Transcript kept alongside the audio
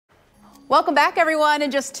Welcome back, everyone. In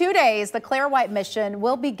just 2 days, the Clara White Mission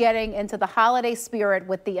will be getting into the holiday spirit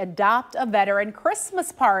with the Adopt a Veteran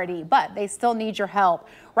Christmas party, but they still need your help.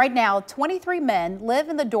 Right now, 23 men live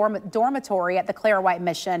in the dormitory at the Clara White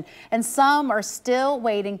Mission, and some are still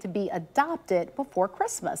waiting to be adopted before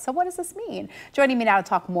Christmas. So what does this mean? Joining me now to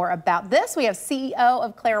talk more about this, we have CEO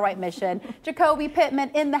of Clara White Mission, Jacoby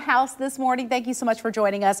Pittman, in the house this morning. Thank you so much for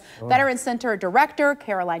joining us. Sure. Veteran Center Director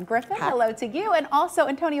Caroline Griffin, hello to you. And also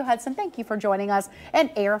Antonio Hudson, thank you for joining us, an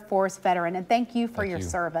Air Force veteran, and thank you for your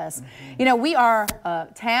service. You know, we are a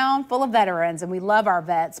town full of veterans, and we love our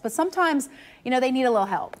vets, but sometimes, you know, they need a little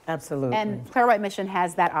help. Absolutely. And Clara White Mission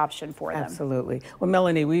has that option for them. Absolutely. Well,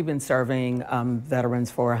 Melanie, we've been serving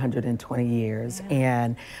veterans for 120 years,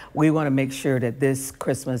 and we want to make sure that this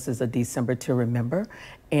Christmas is a December to remember.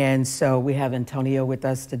 And so we have Antonio with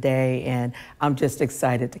us today, and I'm just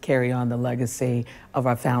excited to carry on the legacy of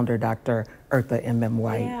our founder, Dr. Eartha M.M.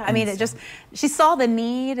 White. Yeah, I mean, she saw the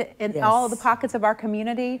need in all the pockets of our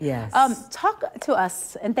community. Yes. Talk to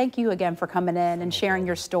us, and thank you again for coming in and sharing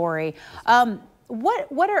your story.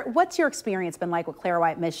 What's your experience been like with Clara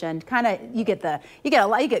White Mission? Kind of, you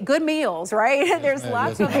get good meals, right? There's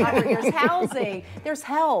lots of there's housing, there's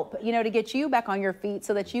help, you know, to get you back on your feet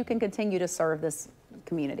so that you can continue to serve this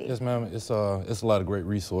community. Yes, ma'am. It's a lot of great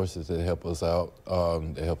resources that help us out.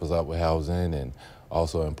 They help us out with housing and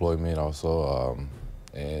also employment,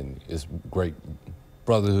 and it's great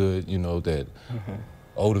brotherhood. You know that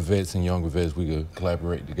older vets and younger vets, we could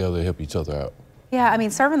collaborate together, help each other out. Yeah, I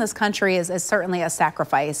mean, serving this country is certainly a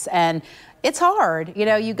sacrifice, and it's hard. You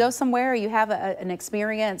know, you go somewhere, you have an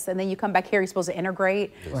experience, and then you come back here, you're supposed to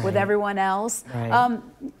integrate with everyone else. Right.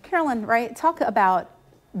 Carolyn, right, talk about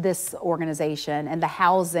this organization and the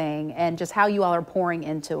housing and just how you all are pouring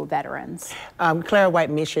into veterans. Clara White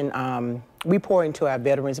Mission, we pour into our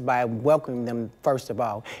veterans by welcoming them, first of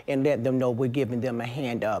all, and let them know we're giving them a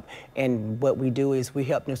hand up. And what we do is we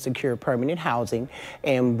help them secure permanent housing,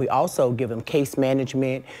 and we also give them case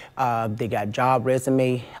management. They got job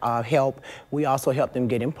resume help. We also help them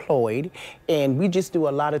get employed. And we just do a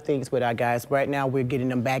lot of things with our guys. Right now, we're getting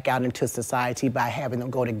them back out into society by having them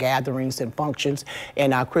go to gatherings and functions.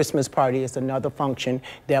 And our Christmas party is another function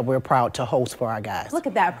that we're proud to host for our guys. Look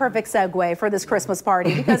at that, perfect segue for this Christmas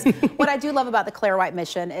party, because what I do love about the Clara White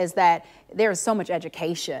Mission is that there's so much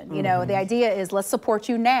education. You know, the idea is let's support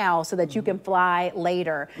you now so that you can fly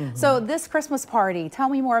later. So this Christmas party, tell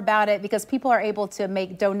me more about it, because people are able to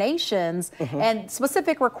make donations and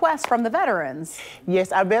specific requests from the veterans.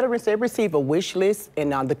 Yes, our veterans, they receive a wish list,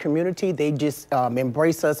 and the community, they just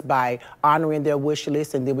embrace us by honoring their wish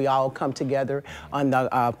list, and then we all come together on the,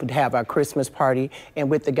 to have our Christmas party. And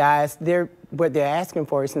with the guys, what they're asking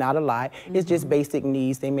for is not a lot. It's just basic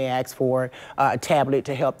needs. They may ask for a tablet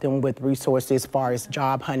to help them with resources as far as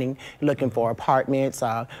job hunting, looking for apartments,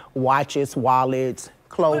 watches, wallets,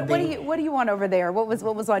 clothing. What do you want over there? What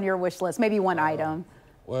was on your wish list? Maybe one item.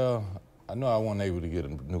 Well, I know I wasn't able to get a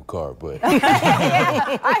new car, but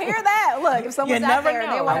yeah, I hear that. Look, if someone's out there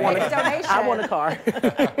and they want to make a donation, I want a car.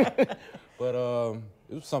 But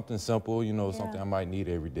it was something simple, you know, something I might need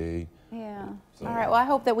every day. Yeah. So, all right. Well, I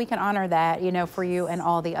hope that we can honor that, you know, for you and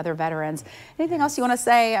all the other veterans. Anything else you want to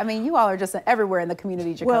say? I mean, you all are just everywhere in the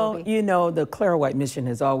community, Jacoby. Well, you know, the Clara White Mission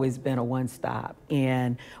has always been a one-stop,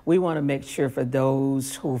 and we want to make sure for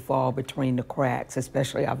those who fall between the cracks,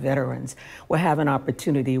 especially our veterans, will have an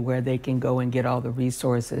opportunity where they can go and get all the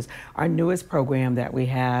resources. Our newest program that we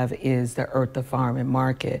have is the Eartha Farm and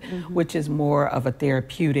Market, which is more of a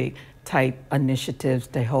therapeutic type initiatives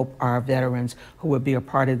to help our veterans who will be a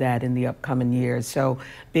part of that in the upcoming years. So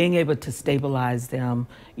being able to stabilize them,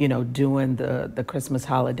 you know, during the Christmas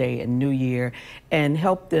holiday and New Year, and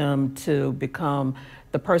help them to become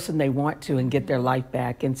the person they want to and get their life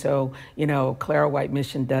back. And so, you know, Clara White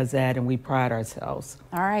Mission does that, and we pride ourselves.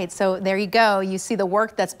 All right, so there you go. You see the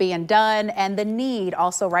work that's being done and the need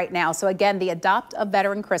also right now. So again, the Adopt a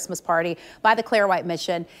Veteran Christmas Party by the Clara White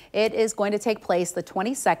Mission. It is going to take place the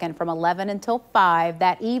 22nd from 11 until 5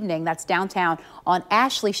 that evening. That's downtown on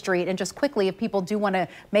Ashley Street. And just quickly, if people do want to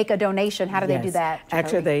make a donation, how do they do that, Jacoby?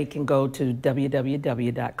 Actually, they can go to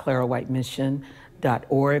www.clarawhitemission.org,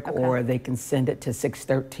 or they can send it to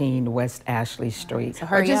 613 West Ashley Street. So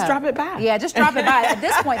or just drop it by. Yeah, just drop it by. At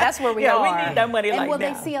this point, that's where we are. We need that money and will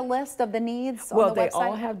now. they see a list of the needs on well, the they website?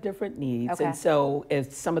 all have different needs. And so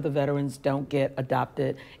if some of the veterans don't get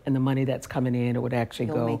adopted, and the money that's coming in, it would actually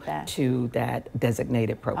go to that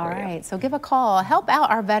designated program. All right, so give a call. Help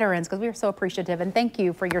out our veterans, because we are so appreciative, and thank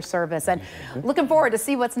you for your service. And looking forward to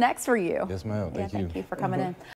see what's next for you. Yes, ma'am. Thank you. Thank you for coming in.